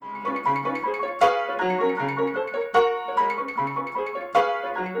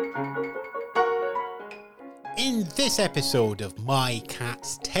this episode of My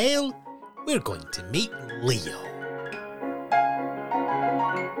Cat's Tale, we're going to meet Leo.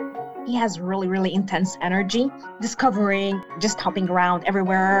 He has really, really intense energy, discovering, just hopping around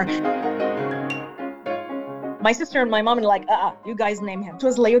everywhere. My sister and my mom are like, you guys name him. It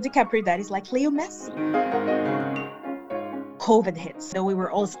was Leo DiCaprio. Daddy's like, Leo Messi. COVID hit, so we were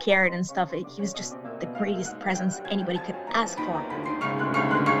all scared and stuff. He was just the greatest presence anybody could ask for.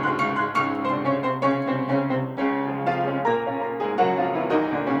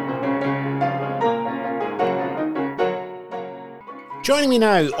 Joining me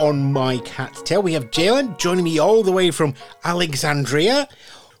now on My Cat's Tale, we have Jalen, joining me all the way from Alexandria.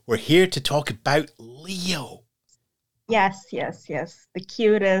 We're here to talk about Leo. Yes. The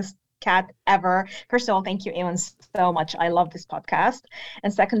cutest cat ever. First of all, thank you, Ewan, so much. I love this podcast.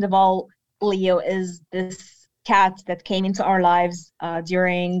 And second of all, Leo is this cat that came into our lives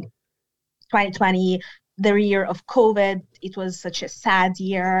during 2020, the year of COVID. It was such a sad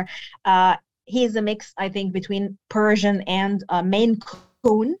year. He's a mix, I think, between Persian and Maine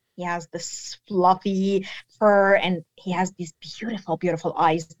Coon. He has this fluffy fur and he has these beautiful, beautiful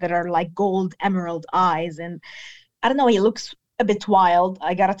eyes that are like gold emerald eyes. And I don't know, he looks a bit wild.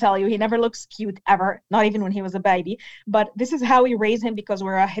 I gotta tell you, he never looks cute ever, not even when he was a baby. But this is how we raise him because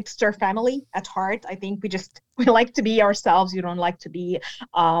we're a hipster family at heart. I think we like to be ourselves. You don't like to be,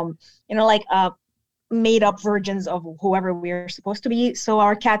 made up versions of whoever we're supposed to be. So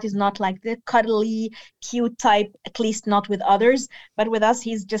our cat is not like the cuddly, cute type, at least not with others. But with us,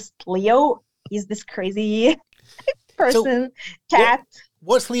 he's just Leo. He's this crazy person, cat.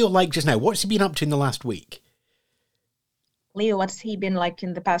 What's Leo like just now? What's he been up to in the last week? Leo, what's he been like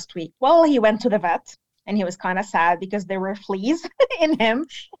in the past week? Well, he went to the vet and he was kind of sad because there were fleas in him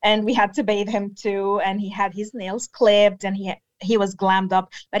and we had to bathe him too. And he had his nails clipped and he was glammed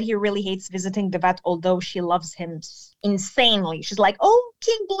up, but he really hates visiting the vet, although she loves him insanely. She's like, oh,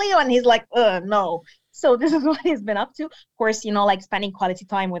 King Leo. And he's like, no. So this is what he's been up to. Of course, like spending quality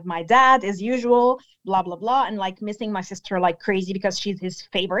time with my dad as usual, blah, blah, blah. And like missing my sister like crazy because she's his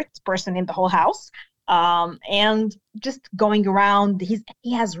favorite person in the whole house. And just going around,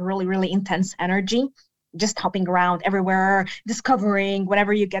 he has really, really intense energy, just hopping around everywhere, discovering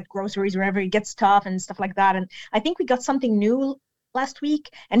whenever you get groceries, wherever you get stuff and stuff like that. And I think we got something new last week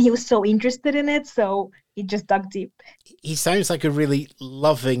and he was so interested in it. So he just dug deep. He sounds like a really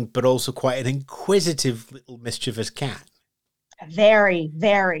loving, but also quite an inquisitive little mischievous cat. Very,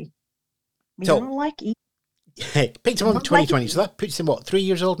 very. We don't like eating. Picked him up in 2020. So that puts him, 3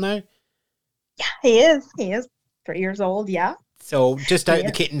 years old now? Yeah, he is. 3 years old. Yeah. So just out of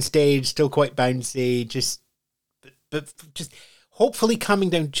the kitten stage, still quite bouncy, but just hopefully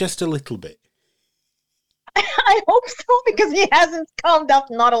calming down just a little bit. I hope so because he hasn't calmed up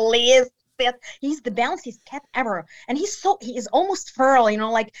not a least bit. He's the bounciest cat ever, and he is almost feral. He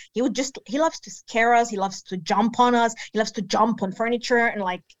loves to scare us. He loves to jump on us. He loves to jump on furniture and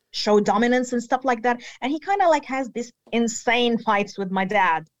like show dominance and stuff like that. And he kind of like has this insane fights with my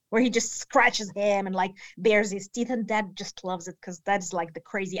dad, where he just scratches him and like bares his teeth, and dad just loves it because that is like the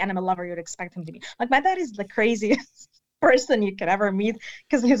crazy animal lover you'd expect him to be. Like my dad is the craziest person you could ever meet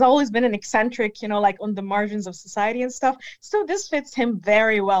because he's always been an eccentric, like on the margins of society and stuff. So this fits him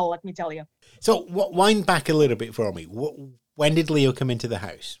very well, let me tell you. So wind back a little bit for me. When did Leo come into the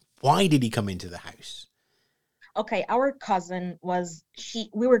house? Why did he come into the house? Okay, our cousin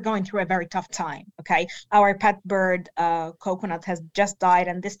we were going through a very tough time, okay? Our pet bird, Coconut, has just died,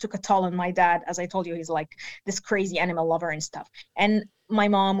 and this took a toll on my dad. As I told you, he's like this crazy animal lover and stuff. And my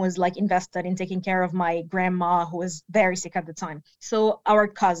mom was like invested in taking care of my grandma, who was very sick at the time. So our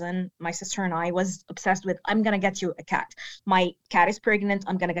cousin, my sister and I, was obsessed with, I'm going to get you a cat. My cat is pregnant.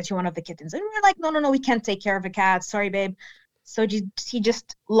 I'm going to get you one of the kittens. And we're like, no, we can't take care of a cat. Sorry, babe. So he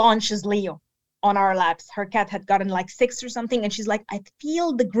just launches Leo on our laps. Her cat had gotten like 6 or something, and she's like, I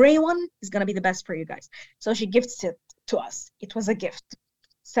feel the gray one is going to be the best for you guys. So she gifts it to us. It was a gift.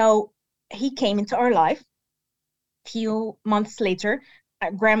 So he came into our life. Few months later,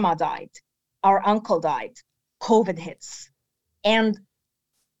 grandma died. Our uncle died. COVID hits. And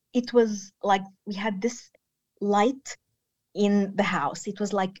it was like we had this light in the house. It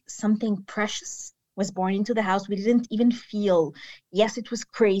was like something precious was born into the house. We didn't even feel. Yes, it was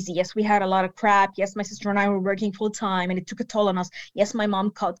crazy. Yes, we had a lot of crap. Yes, my sister and I were working full time and it took a toll on us. Yes, my mom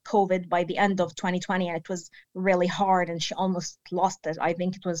caught COVID by the end of 2020 and it was really hard and she almost lost it. I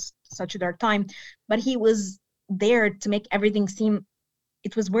think it was such a dark time. But he was there to make everything seem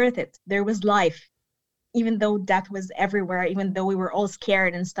it was worth it. There was life. Even though death was everywhere, even though we were all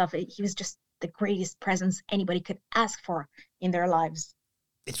scared and stuff, he was just the greatest presence anybody could ask for in their lives.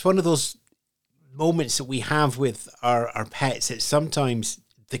 It's one of those moments that we have with our pets, that sometimes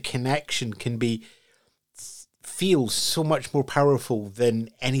the connection can be feels so much more powerful than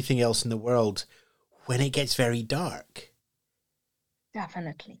anything else in the world when it gets very dark.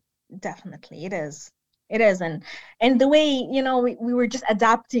 Definitely. Definitely. It is. It is. And the way, we were just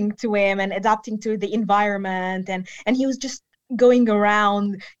adapting to him and adapting to the environment, and he was just going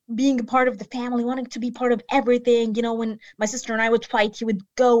around being a part of the family, wanting to be part of everything. When my sister and I would fight, he would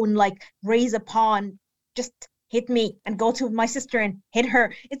go and like raise a pawn, just hit me, and go to my sister and hit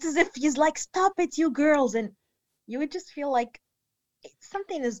her. It's as if he's like, stop it, you girls. And you would just feel like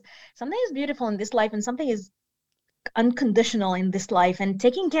something is something is beautiful in this life, and something is unconditional in this life, and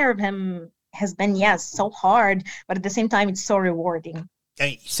taking care of him has been, yes, so hard, but at the same time it's so rewarding.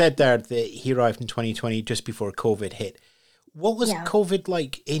 You said there that he arrived in 2020 just before COVID hit. What was Yeah. COVID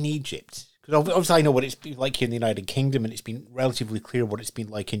like in Egypt? Because obviously I know what it's been like here in the United Kingdom, and it's been relatively clear what it's been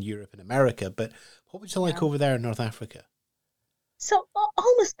like in Europe and America, but what was it like Yeah. over there in North Africa? So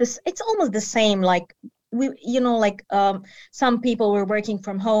almost this, it's almost the same. Like we, some people were working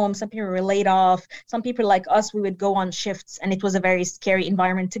from home, some people were laid off, some people like us, we would go on shifts, and it was a very scary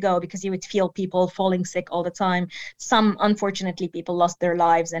environment to go because you would feel people falling sick all the time. Some, unfortunately, people lost their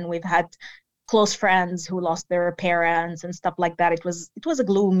lives, and we've had close friends who lost their parents and stuff like that. It was a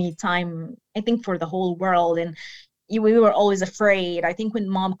gloomy time, I think, for the whole world. And we were always afraid. I think when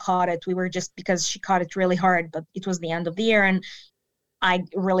mom caught it, we were just, because she caught it really hard, but it was the end of the year, and I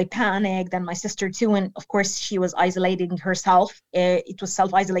really panicked, and my sister too. And of course, she was isolating herself. It was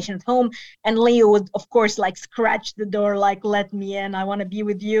self-isolation at home. And Leo would, of course, like scratch the door, like, let me in. I want to be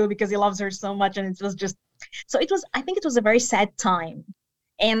with you, because he loves her so much. And it was just, so I think it was a very sad time.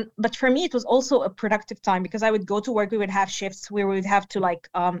 But for me, it was also a productive time, because I would go to work. We would have shifts where we would have to like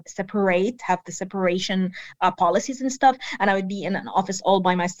have the separation policies and stuff. And I would be in an office all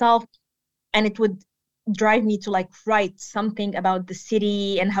by myself. And it would drive me to like write something about the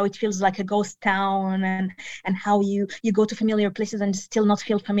city and how it feels like a ghost town, and how you go to familiar places and still not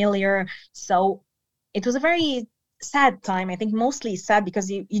feel familiar. So it was a very sad time. I think mostly sad because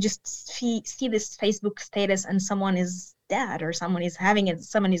you just see this Facebook status, and someone is dead, or someone is having it,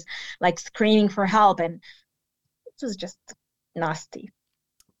 someone is like screaming for help, and it was just nasty.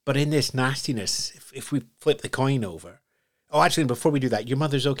 But in this nastiness, if we flip the coin over, oh, actually, before we do that, your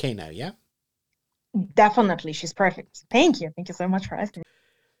mother's okay now, yeah? Definitely, she's perfect. Thank you so much for asking.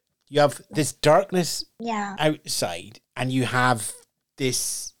 You have this darkness Yeah. outside, and you have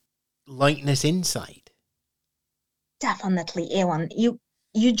this lightness inside. Definitely, Ewan.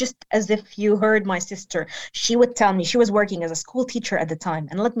 You just, as if you heard my sister. She would tell me, she was working as a school teacher at the time.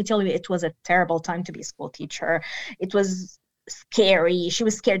 And let me tell you, it was a terrible time to be a school teacher. It was scary. She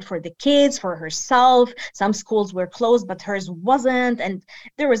was scared for the kids, for herself. Some schools were closed, but hers wasn't. And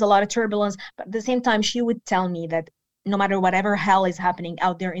there was a lot of turbulence. But at the same time, she would tell me that no matter whatever hell is happening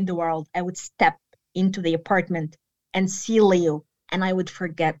out there in the world, I would step into the apartment and see Leo, and I would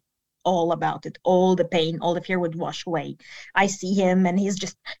forget all about it. All the pain, all the fear would wash away. I see him, and he's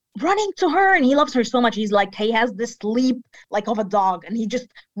just running to her, and he loves her so much. He's like, he has this leap like of a dog, and he just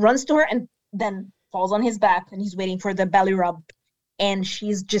runs to her and then falls on his back, and he's waiting for the belly rub. And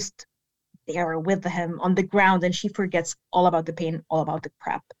she's just there with him on the ground, and she forgets all about the pain, all about the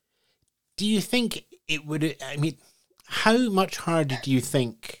crap. Do you think it would, I mean, how much harder do you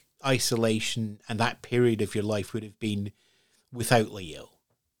think isolation and that period of your life would have been without Leo?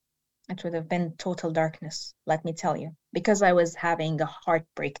 It would have been total darkness, let me tell you, because I was having a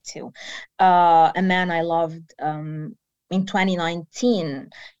heartbreak too. A man I loved, in 2019.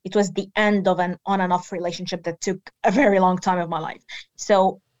 It was the end of an on and off relationship that took a very long time of my life.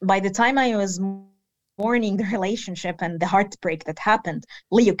 So by the time I was mourning the relationship and the heartbreak that happened,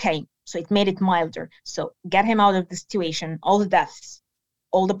 Leo came. So it made it milder. So get him out of the situation, all the deaths,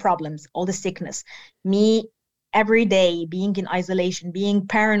 all the problems, all the sickness, me every day being in isolation, being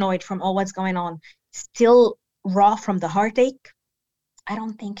paranoid from all what's going on, still raw from the heartache. I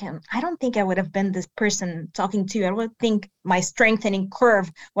don't think I would have been this person talking to you. I would think my strengthening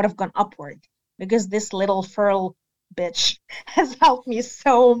curve would have gone upward, because this little furl bitch has helped me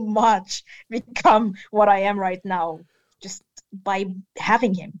so much become what I am right now, just by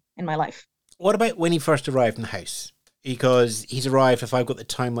having him in my life. What about when he first arrived in the house? Because he's arrived, if I've got the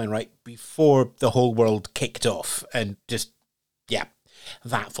timeline right, before the whole world kicked off, and just, yeah,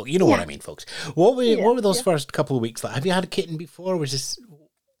 that, you know what I mean, folks. What were those first couple of weeks like? Have you had a kitten before?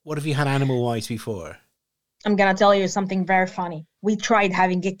 What have you had animal-wise before? I'm gonna tell you something very funny. We tried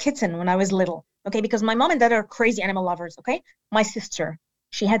having a kitten when I was little, okay? Because my mom and dad are crazy animal lovers, okay? My sister,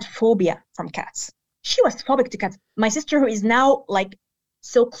 she had phobia from cats. She was phobic to cats. My sister, who is now like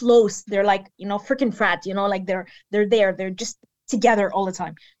so close. They're like, freaking frat, like they're there. They're just together all the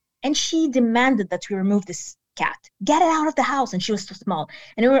time. And she demanded that we remove this cat, get it out of the house. And she was too small.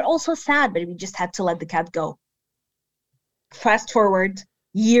 And we were also sad, but we just had to let the cat go. Fast forward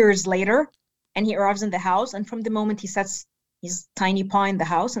years later, and he arrives in the house. And from the moment he sets his tiny paw in the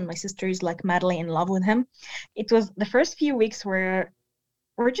house, and my sister is like madly in love with him, it was the first few weeks where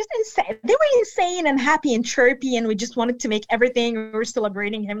we're just insane. They were insane and happy and chirpy, and we just wanted to make everything. We were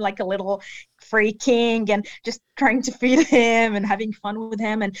celebrating him like a little free king, and just trying to feed him and having fun with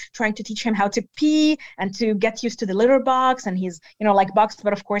him and trying to teach him how to pee and to get used to the litter box. And he's, like boxed,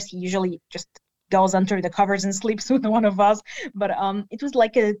 but of course he usually just goes under the covers and sleeps with one of us. But it was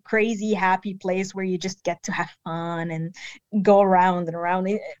like a crazy happy place where you just get to have fun and go around and around.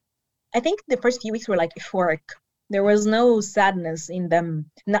 I think the first few weeks were like euphoric. There was no sadness in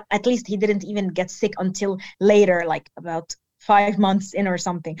them. No, at least he didn't even get sick until later, like about 5 months in or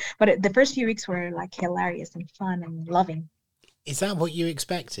something. But the first few weeks were like hilarious and fun and loving. Is that what you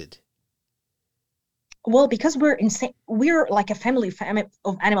expected? Well, because we're insane, we're like a family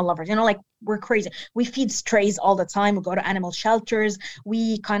of animal lovers, like we're crazy. We feed strays all the time. We go to animal shelters.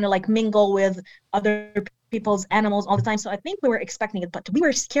 We kind of like mingle with other people's animals all the time. So I think we were expecting it, but we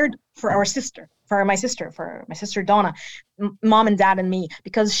were scared for my sister Donna, mom and dad and me,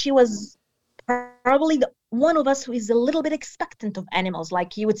 because she was probably the one of us who is a little bit expectant of animals.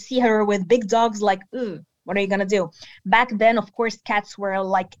 Like you would see her with big dogs, like, ooh, what are you gonna do? Back then, of course, cats were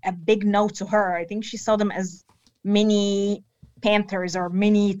like a big no to her. I think she saw them as mini panthers or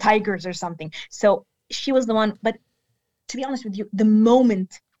mini tigers or something. So she was the one. But to be honest with you, the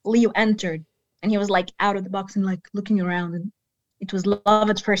moment Leo entered and he was like out of the box and like looking around, and it was love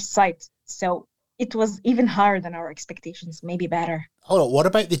at first sight. So it was even higher than our expectations, maybe better. Hold on, what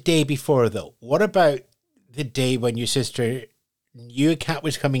about the day before though? What about the day when your sister knew a cat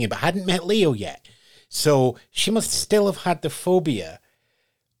was coming in but hadn't met Leo yet? So she must still have had the phobia,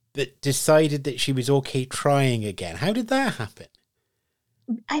 but decided that she was okay trying again. How did that happen?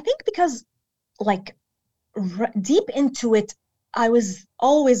 I think because, like, deep into it, I was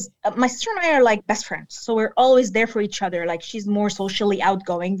always, my sister and I are like best friends. So we're always there for each other. Like she's more socially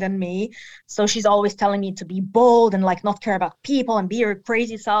outgoing than me. So she's always telling me to be bold and like not care about people and be your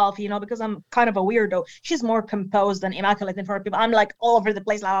crazy self, because I'm kind of a weirdo. She's more composed and immaculate in front of people. I'm like all over the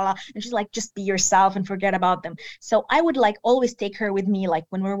place, la, la, la. And she's like, just be yourself and forget about them. So I would like always take her with me, like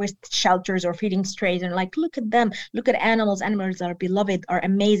when we're with shelters or feeding strays, and like, look at them, look at animals. Animals are beloved, are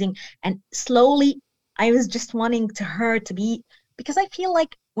amazing. And slowly I was just wanting her to be, because I feel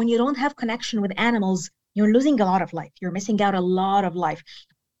like when you don't have connection with animals, you're losing a lot of life. You're missing out a lot of life.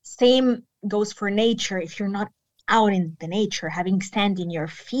 Same goes for nature. If you're not out in the nature, having sand in your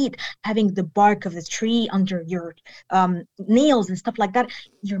feet, having the bark of the tree under your nails and stuff like that,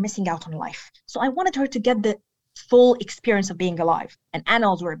 you're missing out on life. So I wanted her to get the full experience of being alive, and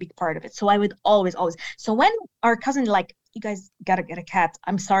animals were a big part of it. So I would always. So when our cousin like, you guys gotta get a cat.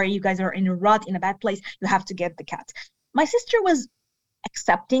 I'm sorry, you guys are in a rut, in a bad place. You have to get the cat. My sister was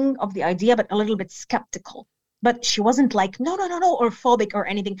accepting of the idea, but a little bit skeptical. But she wasn't like, no, or phobic or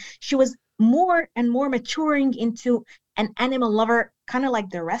anything. She was more and more maturing into an animal lover, kind of like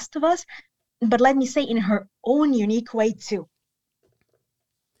the rest of us. But let me say, in her own unique way too.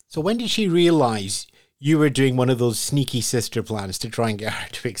 So when did she realize you were doing one of those sneaky sister plans to try and get her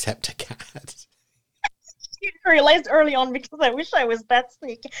to accept a cat? Realized early on, because I wish I was that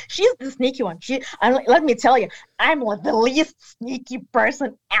sneaky. She's the sneaky one. Let me tell you, I'm like the least sneaky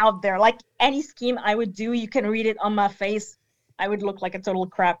person out there. Like any scheme I would do, you can read it on my face. I would look like a total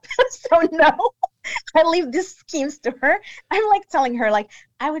crap. So no, I leave these schemes to her. I'm like telling her, like,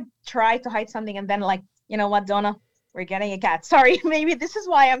 I would try to hide something, and then like, you know what, Donna, we're getting a cat. Sorry, maybe this is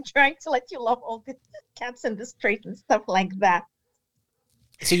why I'm trying to let you love all the cats in the street and stuff like that.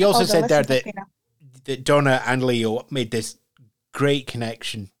 So you also said there that Donna and Leo made this great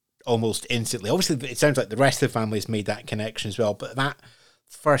connection almost instantly. Obviously, it sounds like the rest of the family has made that connection as well. But that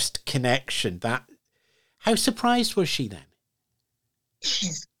first connection, how surprised was she then?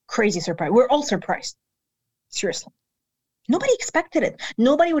 She's crazy surprised. We're all surprised. Seriously. Nobody expected it.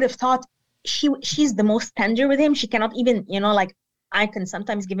 Nobody would have thought she's the most tender with him. She cannot even, like, I can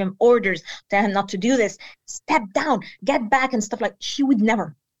sometimes give him orders, tell him not to do this, step down, get back and stuff. Like, she would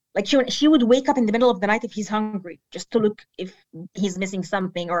never. Like she would wake up in the middle of the night if he's hungry, just to look if he's missing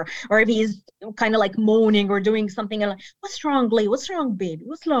something, or if he's kind of like moaning or doing something, and like, what's wrong, Lee? What's wrong, baby?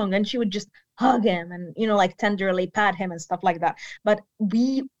 What's wrong? And she would just hug him and, like tenderly pat him and stuff like that. But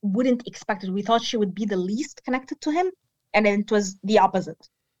we wouldn't expect it. We thought she would be the least connected to him, and it was the opposite.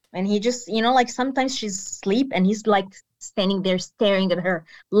 And he just, like sometimes she's asleep and he's like standing there staring at her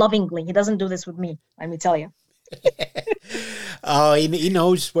lovingly. He doesn't do this with me, let me tell you. Oh, he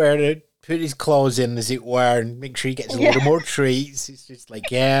knows where to put his claws in, as it were, and make sure he gets a little more treats. It's just like,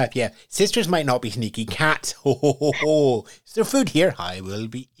 yeah. Sisters might not be sneaky. Cats, ho, ho, ho, ho. Is there food here? I will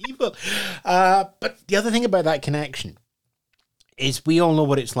be evil. But the other thing about that connection is we all know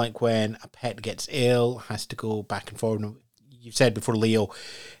what it's like when a pet gets ill, has to go back and forward. You said before Leo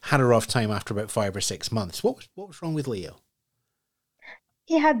had a rough time after about 5 or 6 months. What was wrong with Leo?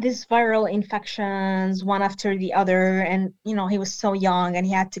 He had these viral infections one after the other, and he was so young and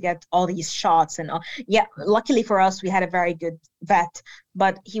he had to get all these shots and all. Yeah, luckily for us we had a very good vet,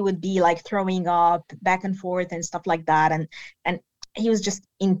 but he would be like throwing up back and forth and stuff like that, and he was just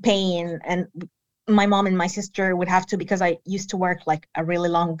in pain. And my mom and my sister would have to, because I used to work like a really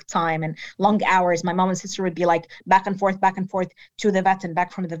long time and long hours, my mom and sister would be like back and forth to the vet and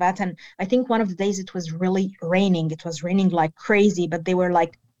back from the vet. And I think one of the days it was really raining. It was raining like crazy, but they were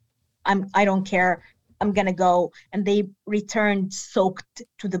like, I don't care, I'm gonna go. And they returned soaked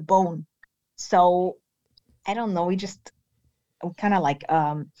to the bone. So I don't know, we just kind of like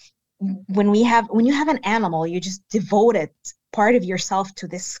when you have an animal, you just devote it part of yourself to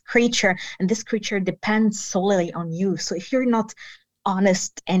this creature, and this creature depends solely on you. So if you're not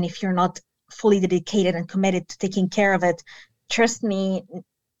honest and if you're not fully dedicated and committed to taking care of it, trust me,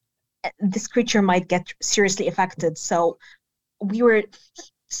 this creature might get seriously affected. So we were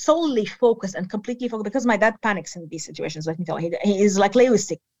solely focused and completely focused, because my dad panics in these situations. Let me tell you, he is like Leo is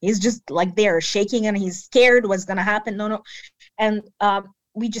sick. He's just like there shaking and he's scared what's gonna happen. No. And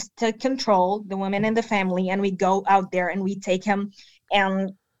we just take control, the women in the family, and we go out there and we take him,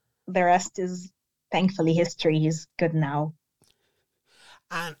 and the rest is thankfully history. He's good now.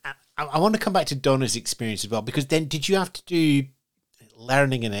 And I want to come back to Donna's experience as well, because then did you have to do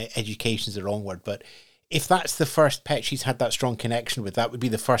learning, and education is the wrong word, but if that's the first pet she's had that strong connection with, that would be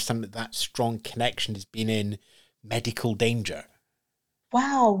the first time that strong connection has been in medical danger.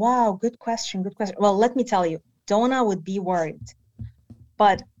 Wow. Good question. Well, let me tell you, Donna would be worried.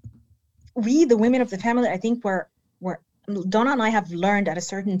 But we, the women of the family, I think we're Donna and I have learned at a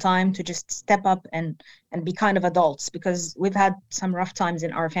certain time to just step up and be kind of adults, because we've had some rough times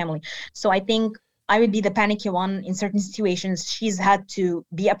in our family. So I think I would be the panicky one in certain situations. She's had to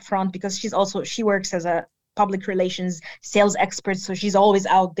be upfront, because she works as a public relations sales expert, so she's always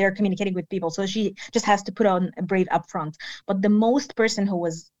out there communicating with people. So she just has to put on a brave upfront. But the most person who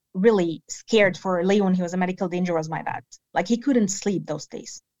was really scared for Leo when he was a medical danger was my dad. Like, he couldn't sleep those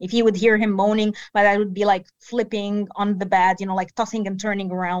days. If he would hear him moaning, my dad would be like flipping on the bed, like tossing and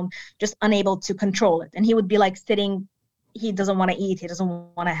turning around, just unable to control it. And he would be like sitting, he doesn't want to eat, he doesn't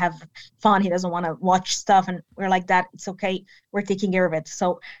want to have fun, he doesn't want to watch stuff. And we're like, that it's okay, we're taking care of it.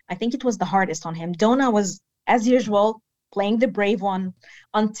 So I think it was the hardest on him. Donna was, as usual, playing the brave one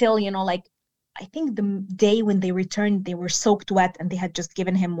until, like, I think the day when they returned, they were soaked wet and they had just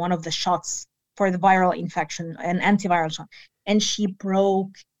given him one of the shots for the viral infection, an antiviral shot. And she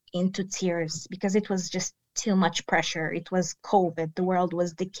broke into tears because it was just too much pressure. It was COVID. The world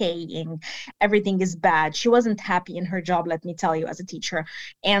was decaying. Everything is bad. She wasn't happy in her job, let me tell you, as a teacher.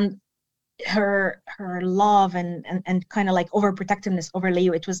 And her love and kind of like overprotectiveness over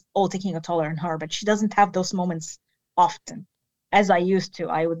Leo, it was all taking a toll on her. But she doesn't have those moments often as I used to.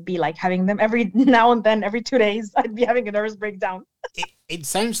 I would be like having them every now and then, every 2 days, I'd be having a nervous breakdown. It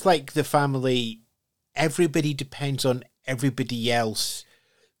sounds like the family, everybody depends on everybody else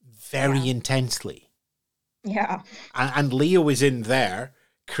very intensely. Yeah. And Leo is in there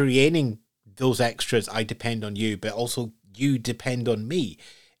creating those extras. I depend on you, but also you depend on me.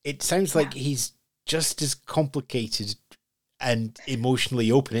 It sounds like he's just as complicated and emotionally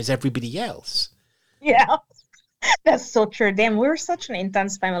open as everybody else. Yeah. That's so true. Damn, we're such an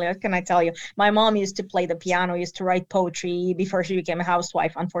intense family. What can I tell you? My mom used to play the piano, used to write poetry before she became a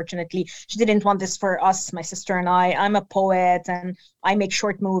housewife. Unfortunately, she didn't want this for us, my sister and I. I'm a poet and I make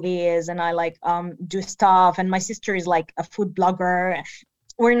short movies and I like do stuff. And my sister is like a food blogger.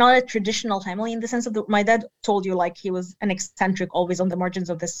 We're not a traditional family in the sense of my dad told you, like, he was an eccentric, always on the margins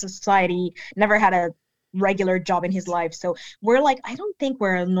of the society, never had a regular job in his life. So we're like, I don't think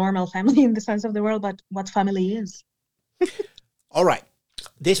we're a normal family in the sense of the world, but what family is. All right.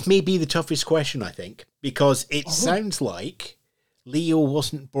 This may be the toughest question, I think, because it sounds like Leo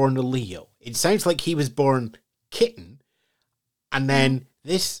wasn't born a Leo. It sounds like he was born Kitten, and then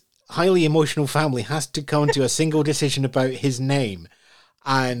this highly emotional family has to come to a single decision about his name.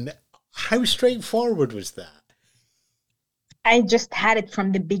 And how straightforward was that? I just had it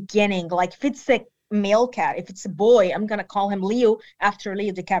from the beginning. Like, if it's a male cat, if it's a boy, I'm going to call him Leo after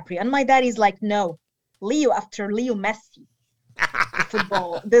Leo DiCaprio. And my daddy's like, no, Leo after Leo Messi. The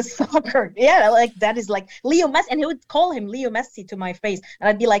football, the soccer. Yeah, like that is like Leo Messi. And he would call him Leo Messi to my face. And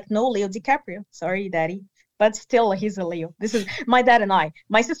I'd be like, no, Leo DiCaprio. Sorry, daddy. But still, he's a Leo. This is my dad and I.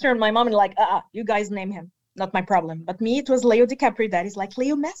 My sister and my mom are like, you guys name him. Not my problem. But me, it was Leo DiCaprio. Daddy's like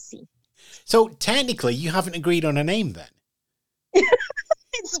Leo Messi. So technically, you haven't agreed on a name then?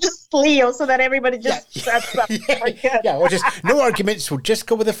 It's just Leo, so that everybody just shuts up. We'll just no arguments. We'll just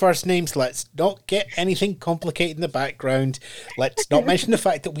go with the first names. Let's not get anything complicated in the background. Let's not mention the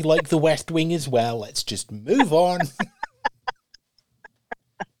fact that we like The West Wing as well. Let's just move on.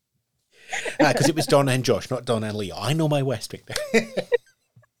 Because it was Donna and Josh, not Donna and Leo. I know my West Wing.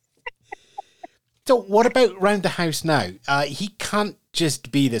 So what about round the house now? He can't just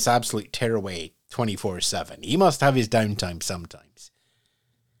be this absolute tearaway 24/7. He must have his downtime sometimes.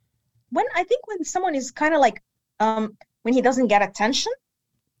 When someone is kind of like when he doesn't get attention,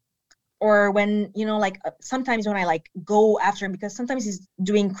 or when sometimes when I like go after him, because sometimes he's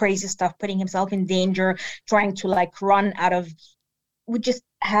doing crazy stuff, putting himself in danger, trying to like run out of, we just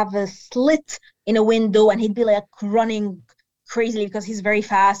have a slit in a window and he'd be like running crazily because he's very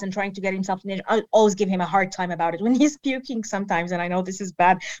fast and trying to get himself in danger. I always give him a hard time about it when he's puking sometimes, and I know this is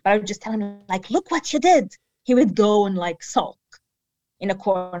bad, but I would just tell him like, look what you did. He would go and like sulk in a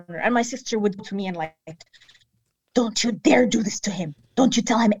corner, and my sister would go to me and like, don't you dare do this to him. Don't you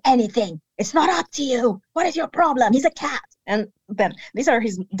tell him anything. It's not up to you. What is your problem? He's a cat. And then these are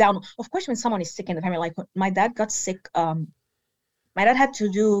his down. Of course, when someone is sick in the family, like my dad got sick. My dad had to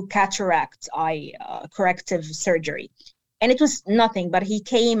do cataract eye corrective surgery. And it was nothing, but he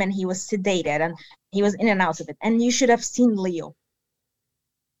came and he was sedated and he was in and out of it. And you should have seen Leo.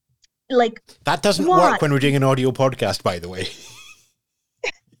 Like, that doesn't work when we're doing an audio podcast, by the way.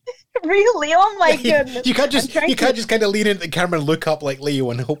 Really? Oh my goodness. You can't just kind of lean into the camera and look up like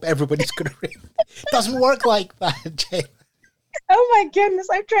Leo and hope everybody's going to read. It doesn't work like that, Jay. Oh my goodness.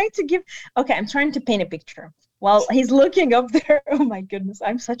 I'm trying to paint a picture. While he's looking up there. Oh my goodness.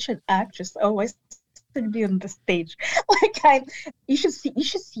 I'm such an actress. Oh, I should be on the stage. You should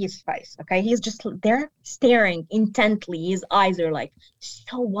see his face. Okay. He's just there staring intently. His eyes are like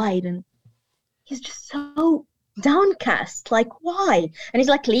so wide and he's just so downcast. Like, why? And he's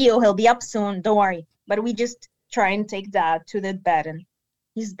like, Leo, he'll be up soon, don't worry. But we just try and take Dad to the bed and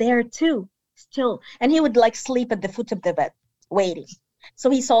he's there too still, and he would like sleep at the foot of the bed waiting. So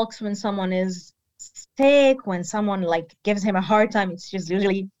he sulks when someone is sick, when someone like gives him a hard time. It's just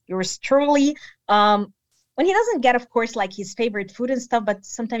usually yours truly. When he doesn't get, of course, like his favorite food and stuff, but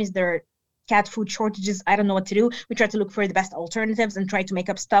sometimes there are cat food shortages. I don't know what to do. We try to look for the best alternatives and try to make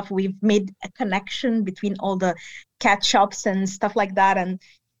up stuff. We've made a connection between all the cat shops and stuff like that and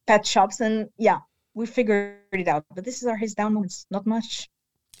pet shops, and we figured it out. But this are his down moments. Not much.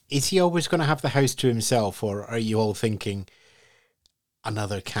 Is he always going to have the house to himself, or are you all thinking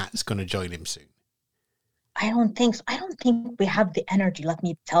another cat's going to join him soon? I don't think so. I don't think we have the energy. Let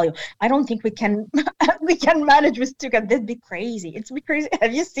me tell you, I don't think we can manage with two cats. That'd be crazy. It's be crazy.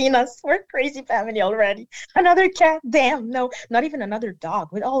 Have you seen us? We're a crazy family already. Another cat? Damn, no, not even another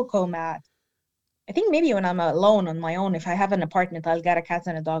dog. We'd all go mad. I think maybe when I'm alone on my own, if I have an apartment, I'll get a cat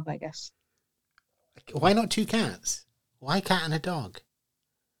and a dog, I guess. Why not two cats? Why a cat and a dog?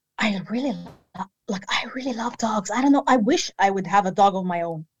 I really love dogs. I don't know. I wish I would have a dog of my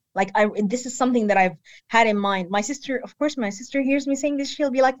own. This is something that I've had in mind. My sister hears me saying this. She'll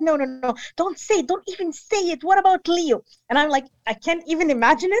be like, no, don't even say it. What about Leo? And I'm like, I can't even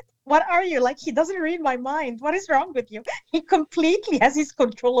imagine it. What are you? Like, he doesn't read my mind. What is wrong with you? He completely has his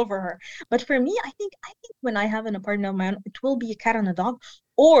control over her. But for me, I think when I have an apartment of my own, it will be a cat and a dog,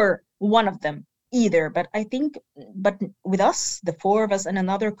 or one of them, either. But with us, the four of us and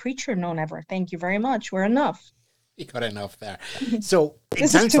another creature, no, never. Thank you very much. We're enough. You got enough there. So it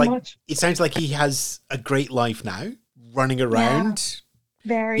sounds like he has a great life now, running around,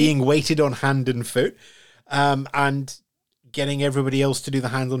 being weighted on hand and foot, and getting everybody else to do the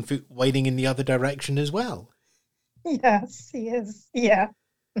hand and foot waiting in the other direction as well. Yes, he is. Yeah.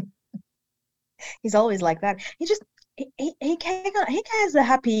 He's always like that. He has a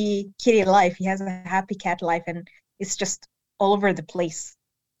happy kitty life. He has a happy cat life, and it's just all over the place.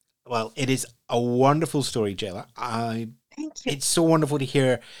 Well, it is a wonderful story, Jayla. Thank you. It's so wonderful to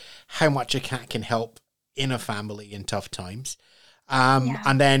hear how much a cat can help in a family in tough times.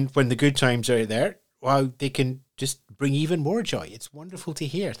 And then when the good times are there, they can just bring even more joy. It's wonderful to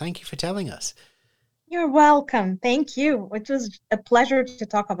hear. Thank you for telling us. You're welcome. Thank you. It was a pleasure to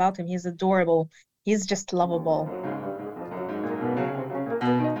talk about him. He's adorable. He's just lovable.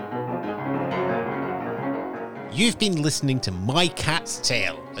 You've been listening to My Cat's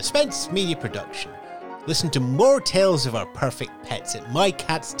Tale, a Spence Media production. Listen to more tales of our perfect pets at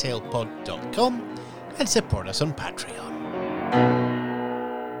mycatstailpod.com and support us on Patreon.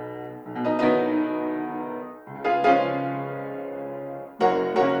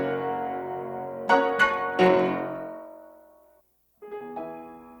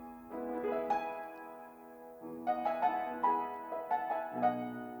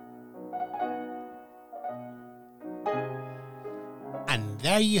 And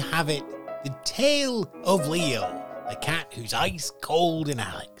there you have it, the tale of Leo, the cat who's ice cold in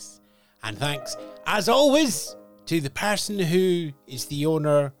Alex. And thanks, as always, to the person who is the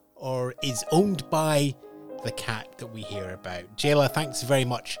owner or is owned by the cat that we hear about. Jayla, thanks very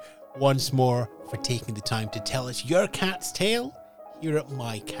much once more for taking the time to tell us your cat's tale here at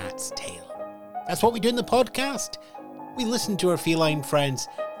My Cat's Tale. That's what we do in the podcast. We listen to our feline friends,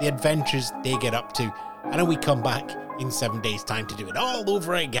 the adventures they get up to, and then we come back in 7 days' time to do it all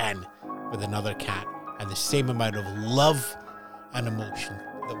over again with another cat and the same amount of love and emotion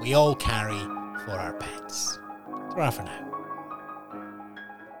that we all carry for our pets. Ta-ra for now.